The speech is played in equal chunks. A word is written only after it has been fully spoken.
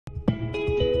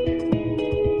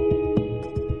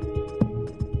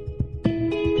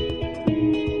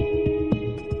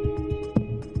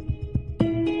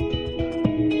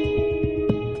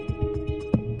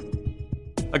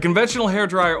conventional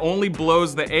hairdryer only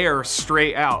blows the air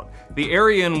straight out. The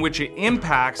area in which it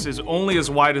impacts is only as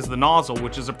wide as the nozzle,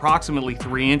 which is approximately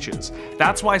 3 inches.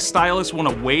 That's why stylists want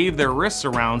to wave their wrists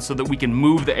around so that we can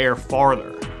move the air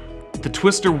farther. The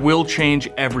Twister will change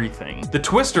everything. The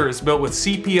Twister is built with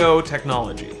CPO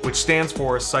Technology, which stands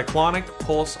for Cyclonic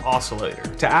Pulse Oscillator,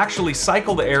 to actually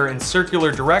cycle the air in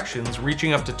circular directions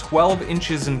reaching up to 12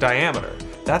 inches in diameter.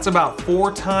 That's about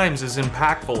 4 times as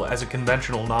impactful as a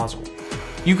conventional nozzle.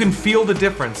 You can feel the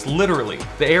difference, literally.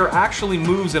 The air actually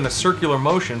moves in a circular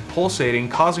motion, pulsating,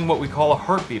 causing what we call a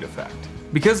heartbeat effect.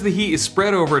 Because the heat is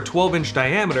spread over a 12-inch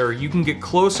diameter, you can get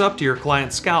close up to your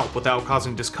client's scalp without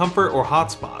causing discomfort or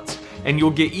hot spots, and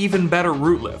you'll get even better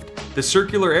root lift. The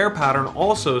circular air pattern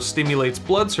also stimulates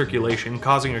blood circulation,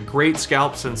 causing a great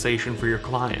scalp sensation for your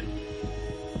client.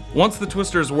 Once the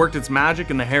Twister has worked its magic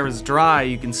and the hair is dry,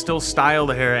 you can still style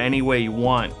the hair any way you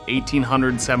want.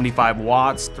 1875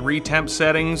 watts, 3 temp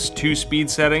settings, 2 speed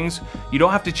settings. You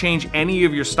don't have to change any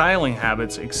of your styling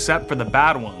habits except for the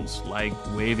bad ones, like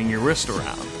waving your wrist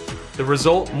around. The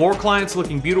result, more clients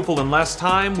looking beautiful in less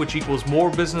time, which equals more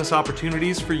business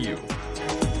opportunities for you.